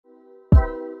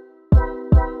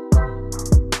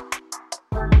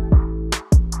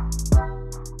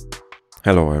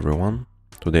Hello everyone,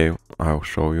 today I'll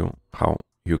show you how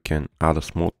you can add a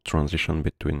smooth transition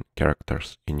between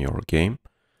characters in your game.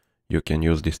 You can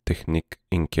use this technique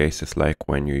in cases like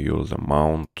when you use a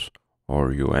mount,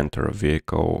 or you enter a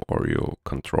vehicle, or you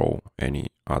control any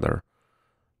other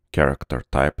character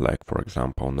type. Like for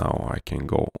example, now I can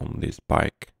go on this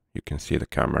bike. You can see the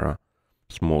camera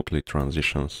smoothly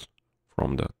transitions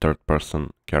from the third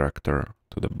person character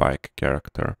to the bike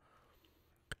character.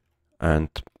 And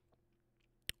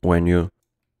when you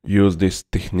use this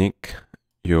technique,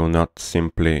 you not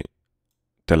simply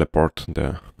teleport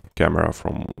the camera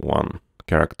from one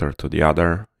character to the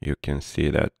other. You can see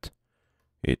that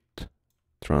it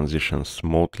transitions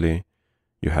smoothly.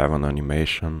 You have an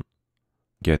animation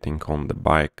getting on the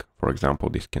bike. For example,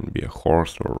 this can be a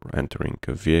horse or entering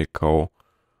a vehicle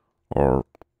or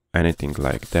anything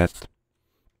like that.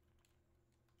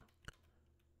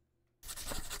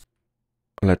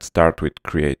 Let's start with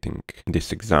creating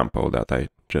this example that I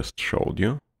just showed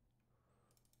you.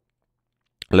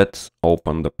 Let's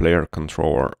open the player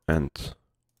controller and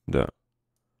the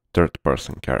third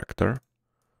person character.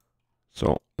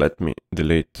 So let me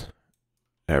delete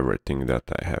everything that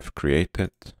I have created.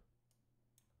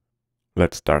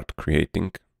 Let's start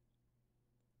creating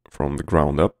from the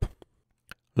ground up.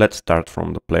 Let's start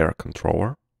from the player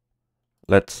controller.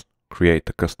 Let's create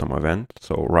a custom event.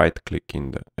 So right click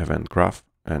in the event graph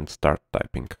and start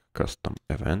typing custom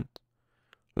event.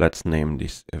 Let's name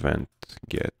this event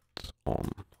get on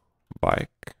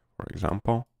bike, for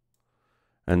example.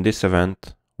 And this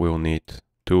event will need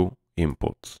two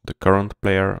inputs: the current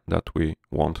player that we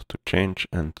want to change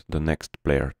and the next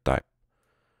player type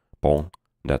pawn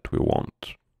that we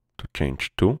want to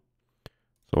change to.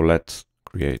 So let's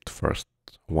create first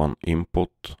one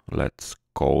input. Let's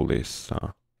call this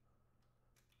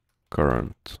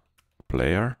current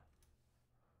player.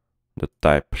 The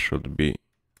type should be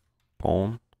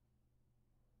pawn,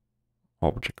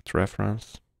 object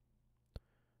reference.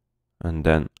 And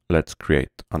then let's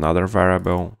create another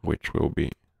variable which will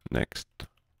be next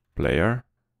player.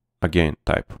 Again,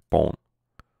 type pawn,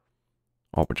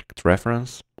 object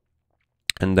reference.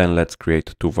 And then let's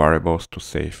create two variables to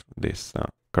save this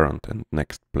current and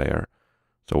next player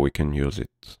so we can use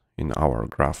it in our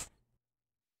graph.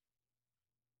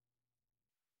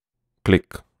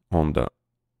 Click on the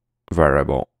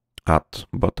variable add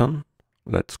button.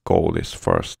 Let's call this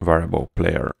first variable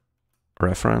player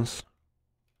reference.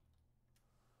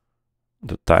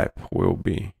 The type will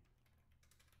be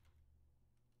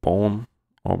pawn,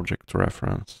 object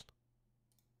reference.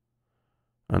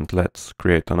 And let's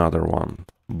create another one,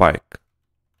 bike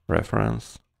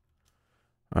reference.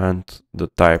 And the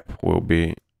type will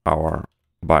be our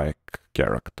bike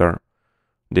character.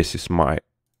 This is my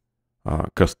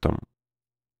custom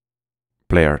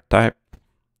player type.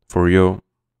 For you,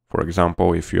 for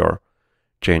example, if you're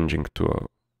changing to a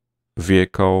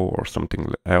vehicle or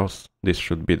something else, this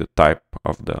should be the type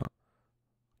of the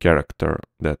character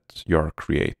that you're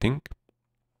creating.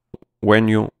 When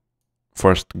you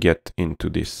first get into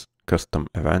this custom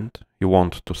event, you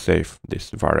want to save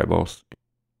these variables.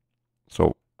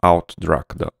 So out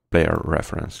drag the player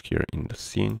reference here in the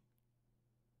scene,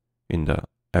 in the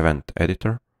event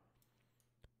editor.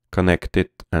 Connect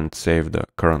it and save the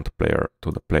current player to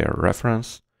the player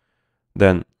reference.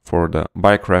 Then for the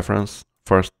bike reference,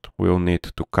 first we'll need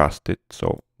to cast it.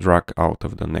 So drag out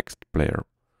of the next player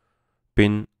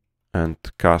pin and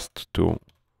cast to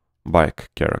bike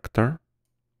character.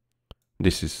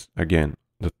 This is again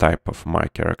the type of my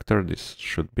character. This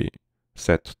should be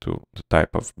set to the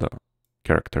type of the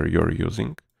character you're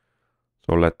using.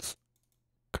 So let's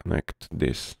connect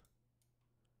this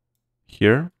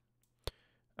here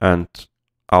and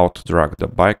out drag the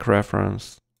bike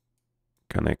reference,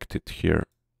 connect it here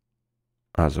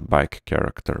as a bike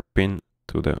character pin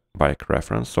to the bike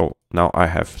reference. So now I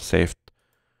have saved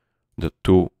the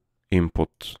two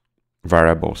input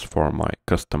variables for my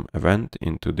custom event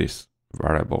into these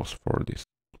variables for this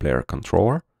player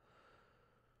controller.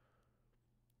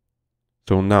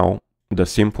 So now the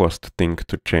simplest thing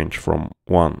to change from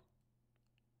one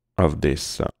of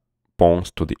these pawns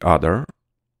to the other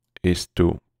is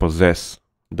to possess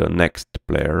the next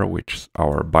player, which is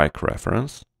our bike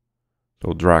reference.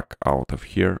 So drag out of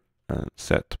here and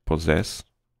set possess.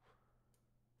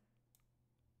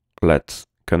 Let's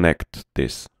connect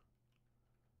this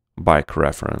bike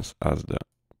reference as the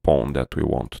pawn that we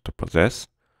want to possess.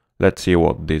 Let's see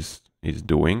what this is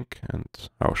doing, and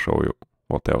I'll show you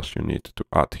what else you need to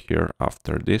add here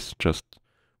after this, just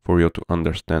for you to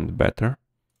understand better.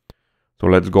 So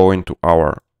let's go into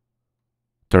our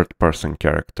third person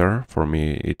character. For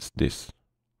me it's this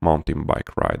mountain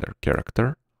bike rider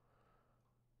character.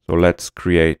 So let's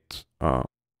create an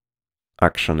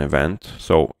action event.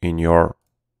 So in your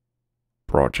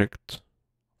project,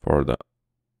 for the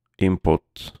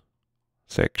input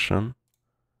section,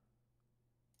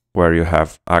 where you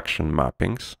have action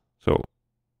mappings. So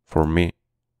for me,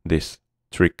 this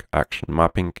trick action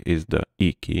mapping is the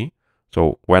E key.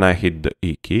 So when I hit the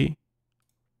E key,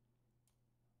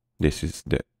 this is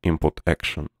the input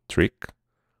action trick,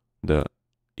 the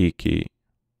E key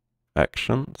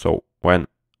action. So when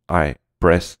I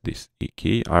press this E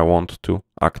key, I want to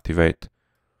activate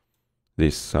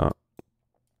this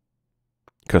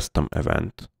custom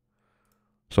event.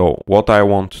 So what I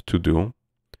want to do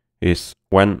is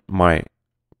when my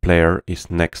player is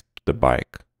next to the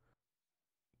bike,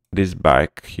 this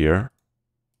bike here,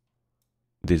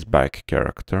 this bike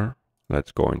character,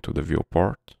 let's go into the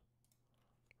viewport.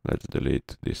 Let's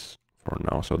delete this for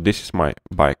now. So this is my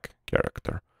bike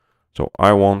character. So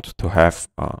I want to have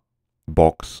a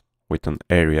box with an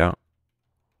area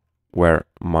where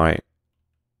my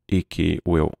E key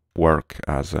will work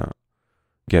as a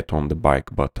get on the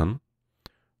bike button.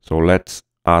 So let's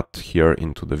add here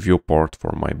into the viewport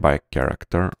for my bike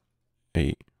character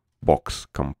a box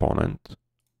component,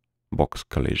 box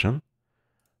collision,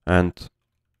 and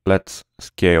let's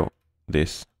scale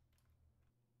this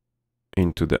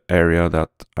into the area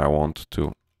that I want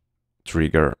to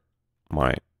trigger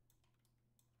my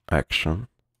action.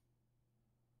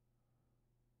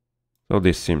 So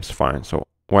this seems fine. So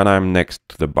when I'm next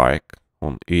to the bike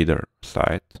on either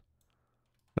side,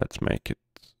 let's make it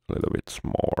a little bit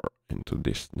smaller into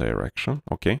this direction.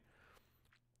 Okay.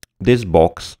 This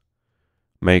box,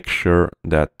 make sure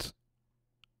that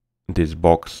this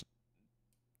box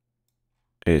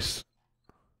is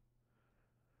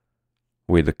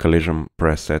with the collision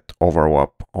preset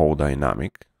overlap all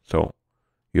dynamic. So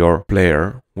your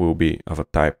player will be of a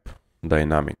type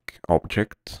dynamic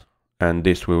object, and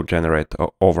this will generate an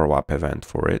overlap event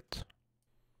for it.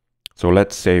 So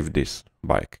let's save this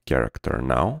bike character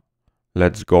now.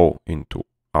 Let's go into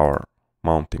our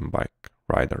mountain bike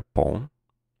rider pawn.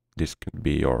 This could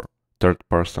be your third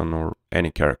person or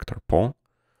any character pawn.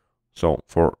 So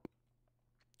for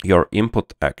your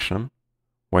input action,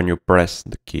 when you press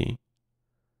the key,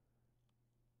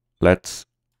 let's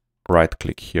right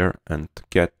click here and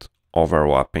get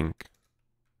overlapping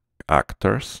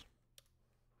actors.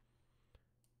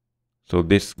 So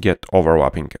this get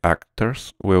overlapping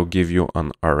actors will give you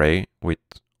an array with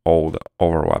all the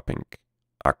overlapping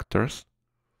actors.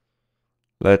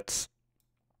 Let's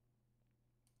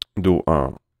do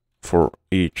for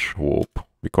each loop,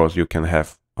 because you can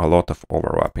have a lot of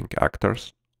overlapping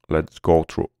actors. Let's go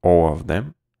through all of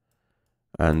them,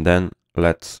 and then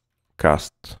let's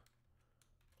cast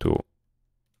to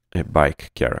a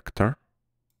bike character.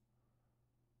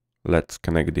 Let's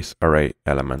connect this array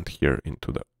element here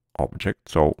into the object.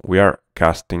 So we are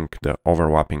casting the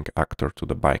overlapping actor to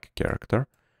the bike character,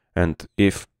 and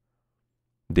if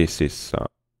this is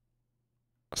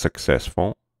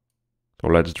successful, so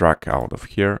let's drag out of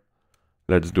here.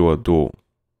 Let's do a do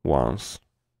once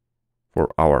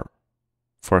for our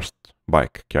first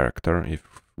bike character.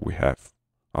 If we have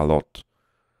a lot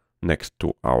next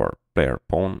to our player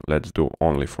pawn, let's do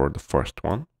only for the first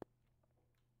one.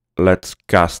 Let's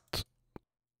cast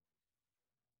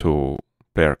to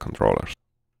player controllers,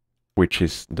 which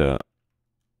is the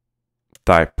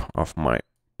type of my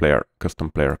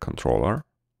custom player controller.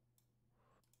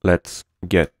 Let's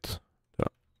get the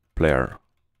player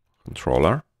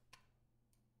controller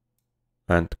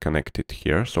and connect it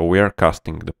here. So we are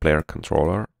casting the player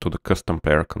controller to the custom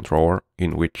player controller,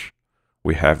 in which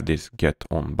we have this get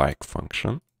on bike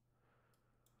function.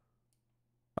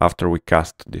 After we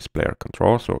cast this player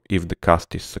controller, so if the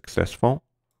cast is successful,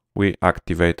 we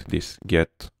activate this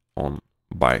get on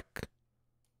bike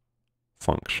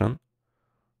function.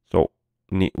 So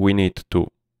we need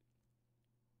to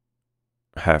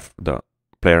have the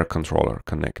player controller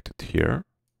connected here.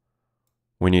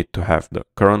 We need to have the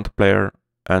current player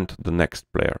and the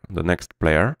next player. The next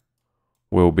player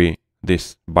will be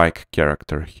this bike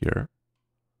character here.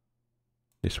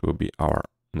 This will be our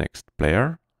next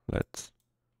player. Let's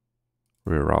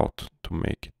reroute to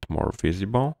make it more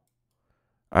visible.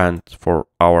 And for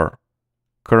our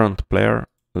current player,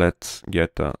 let's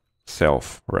get a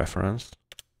self reference,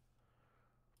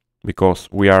 because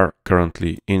we are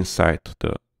currently inside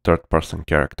the third person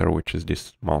character, which is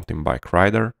this mountain bike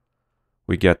rider.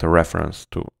 We get a reference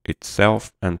to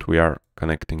itself, and we are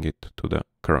connecting it to the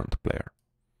current player.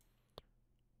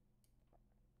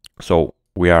 So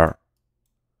we are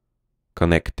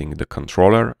connecting the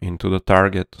controller into the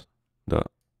target. The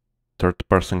third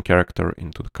person character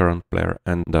into the current player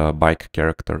and the bike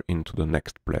character into the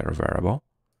next player variable.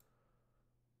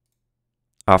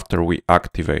 After we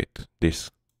activate this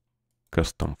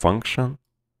custom function,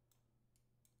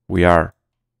 we are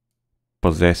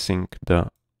possessing the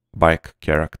bike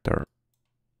character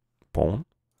pawn.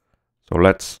 So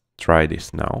let's try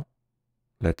this now.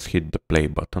 Let's hit the play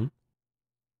button.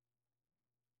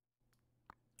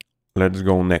 Let's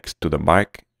go next to the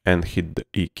bike and hit the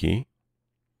E key.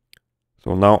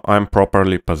 So now I'm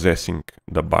properly possessing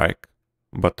the bike,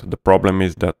 but the problem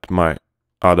is that my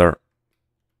other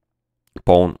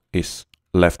pawn is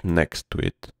left next to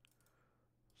it.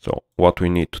 So what we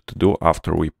need to do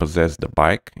after we possess the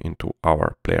bike into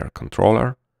our player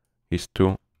controller is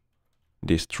to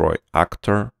destroy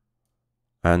actor,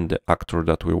 and the actor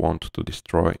that we want to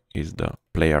destroy is the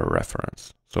player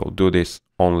reference. So do this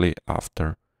only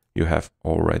after you have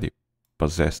already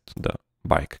possessed the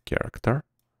bike character.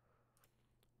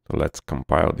 So let's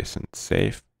compile this and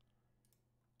save.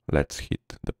 Let's hit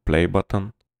the play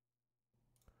button.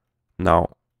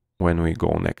 Now when we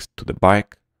go next to the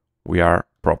bike, we are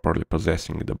properly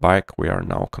possessing the bike, we are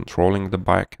now controlling the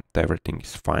bike, and everything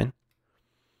is fine.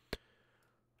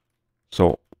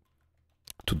 So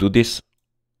to do this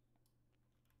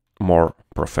more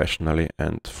professionally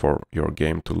and for your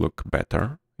game to look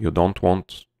better, you don't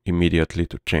want immediately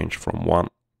to change from one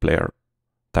player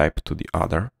type to the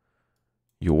other.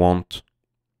 You want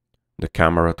the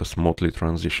camera to smoothly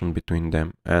transition between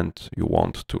them, and you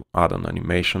want to add an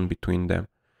animation between them.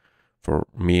 For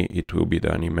me, it will be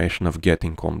the animation of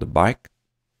getting on the bike.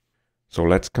 So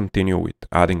let's continue with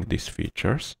adding these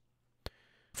features.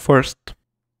 First,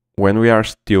 when we are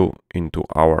still into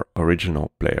our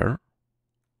original player,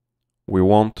 we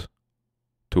want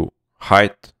to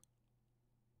hide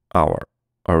our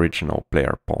original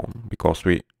player pawn, because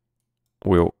we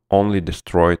will only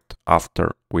destroy it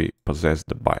after we possess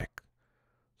the bike.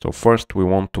 So first we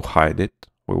want to hide it.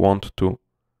 We want to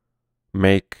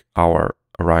make our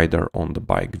rider on the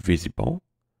bike visible,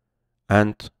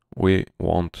 and we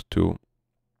want to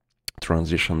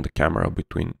transition the camera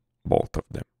between both of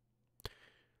them.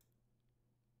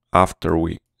 After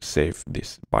we save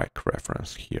this bike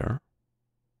reference here,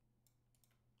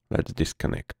 let's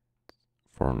disconnect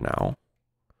for now.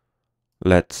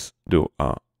 Let's do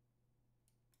a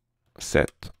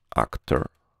set actor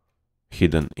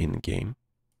hidden in game.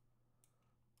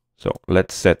 So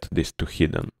let's set this to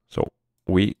hidden. So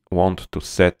we want to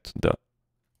set the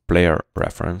player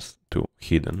reference to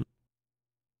hidden.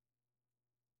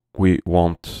 We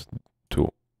want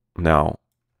to now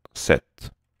set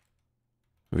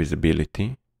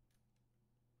visibility.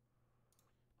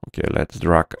 Okay, let's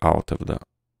drag out of the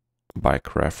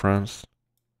bike reference.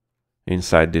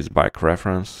 Inside this bike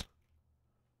reference,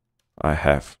 I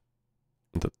have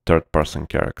the third person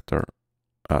character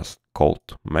as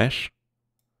called mesh.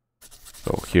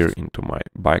 So here into my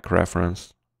bike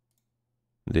reference,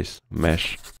 this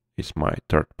mesh is my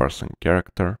third person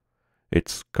character.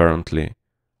 It's currently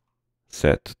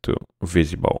set to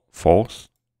visible false.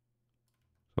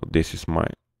 So this is my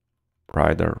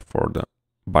rider. For the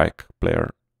bike player,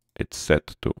 it's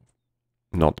set to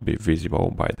not be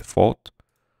visible by default.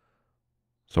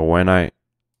 So when I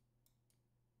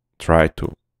try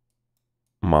to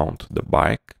mount the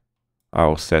bike,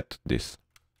 I'll set this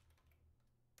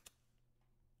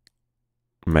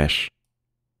mesh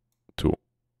to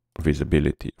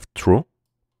visibility of true.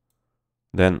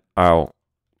 Then I'll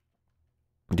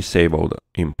disable the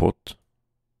input,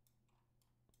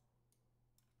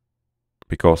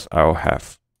 because I'll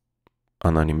have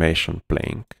an animation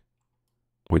playing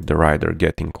with the rider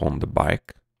getting on the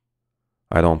bike.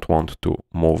 I don't want to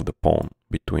move the pawn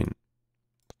between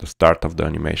the start of the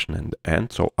animation and the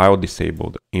end, so I'll disable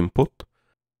the input,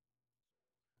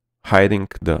 hiding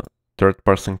the third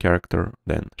person character,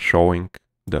 then showing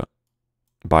the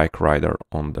bike rider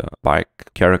on the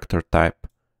bike character type,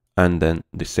 and then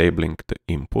disabling the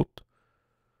input.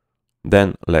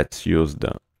 Then let's use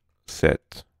the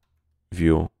set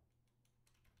view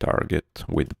target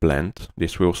with blend.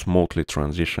 This will smoothly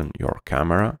transition your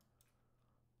camera.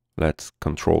 Let's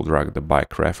control drag the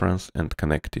bike reference and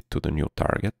connect it to the new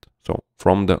target. So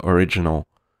from the original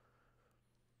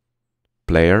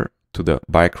player to the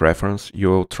bike reference, you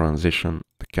will transition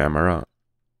the camera,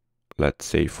 let's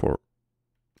say for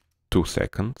 2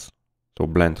 seconds. So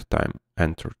blend time,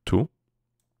 enter 2.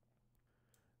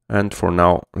 And for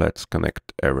now, let's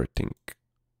connect everything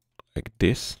like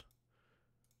this.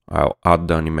 I'll add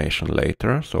the animation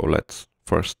later. So let's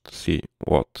first see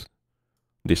what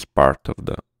this part of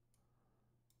the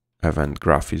event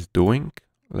graph is doing.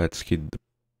 Let's hit the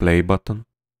play button.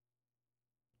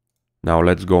 Now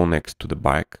let's go next to the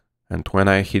bike, and when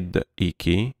I hit the E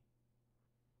key,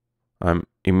 I'm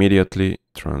immediately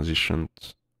transitioned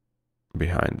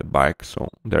behind the bike, so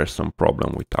there's some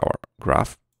problem with our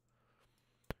graph.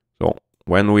 So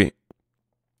when we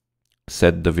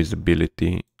set the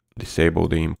visibility, disable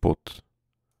the input,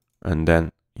 and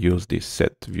then use this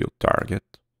set view target,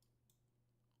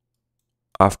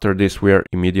 after this we are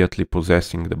immediately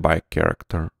possessing the bike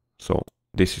character, so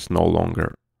this is no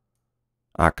longer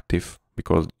active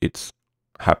because it's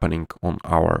happening on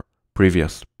our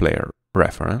previous player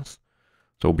reference.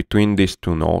 So between these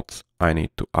two nodes I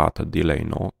need to add a delay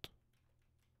node,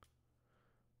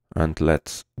 and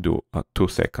let's do a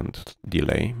 2-second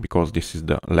delay because this is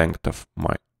the length of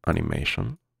my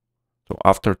animation. So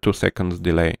after 2 seconds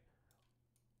delay,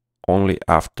 only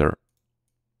after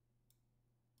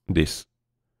this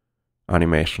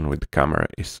animation with the camera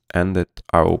is ended,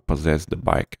 I will possess the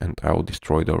bike and I will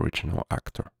destroy the original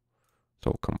actor.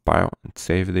 So compile and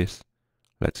save this.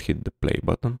 Let's hit the play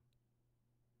button.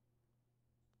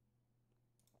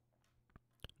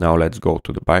 Now let's go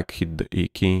to the bike, hit the E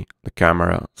key, the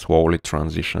camera slowly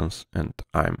transitions, and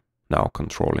I'm now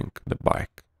controlling the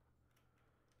bike.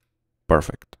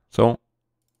 Perfect. So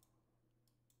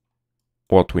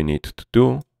what we need to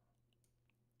do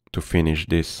to finish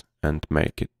this and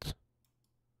make it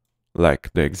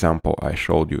like the example I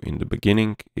showed you in the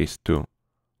beginning is to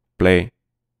play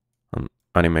an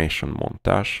animation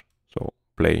montage. So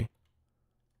play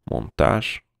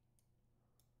montage,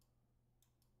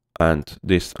 and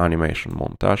this animation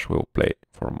montage will play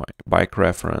for my bike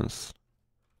reference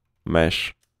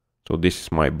mesh. So this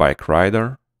is my bike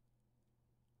rider.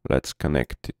 Let's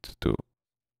connect it to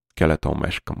skeletal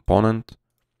mesh component,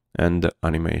 and the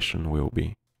animation will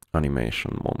be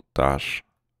animation montage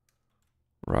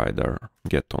rider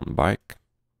get on bike,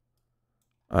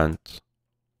 and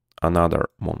another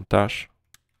montage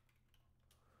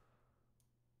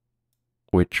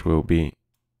which will be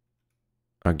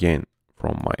again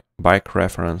from my bike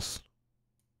reference.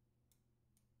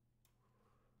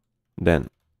 Then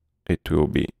it will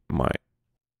be my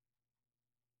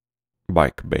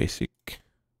bike basic.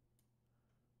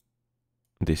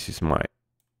 This is my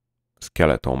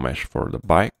skeletal mesh for the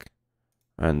bike,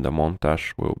 and the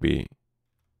montage will be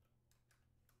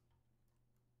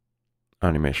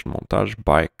animation montage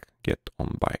bike get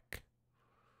on bike.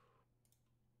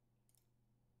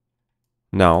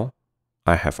 Now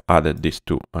I have added these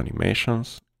two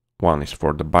animations. One is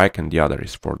for the bike and the other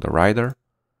is for the rider.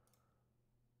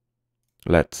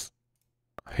 Let's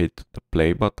hit the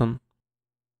play button.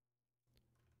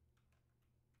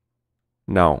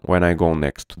 Now when I go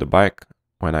next to the bike,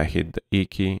 when I hit the E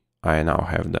key, I now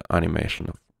have the animation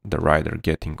of the rider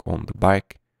getting on the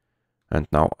bike, and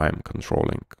now I'm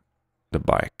controlling the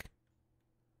bike.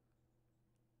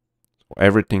 So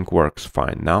everything works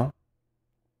fine now.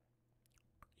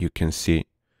 You can see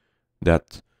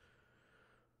that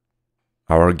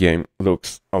our game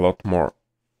looks a lot more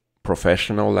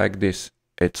professional like this.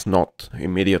 It's not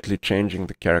immediately changing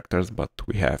the characters, but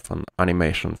we have an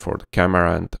animation for the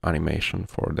camera and animation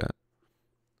for the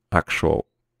actual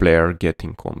player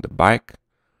getting on the bike.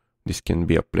 This can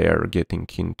be a player getting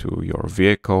into your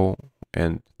vehicle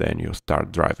and then you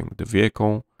start driving the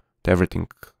vehicle. Everything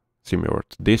similar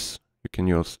to this. You can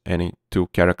use any two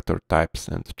character types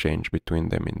and change between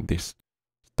them in this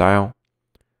style.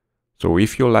 So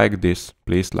if you like this,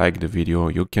 please like the video.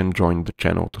 You can join the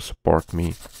channel to support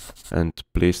me, and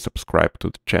please subscribe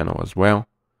to the channel as well.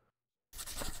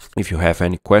 If you have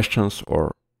any questions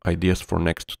or ideas for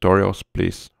next tutorials,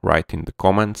 please write in the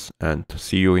comments, and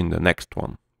see you in the next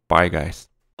one. Bye guys.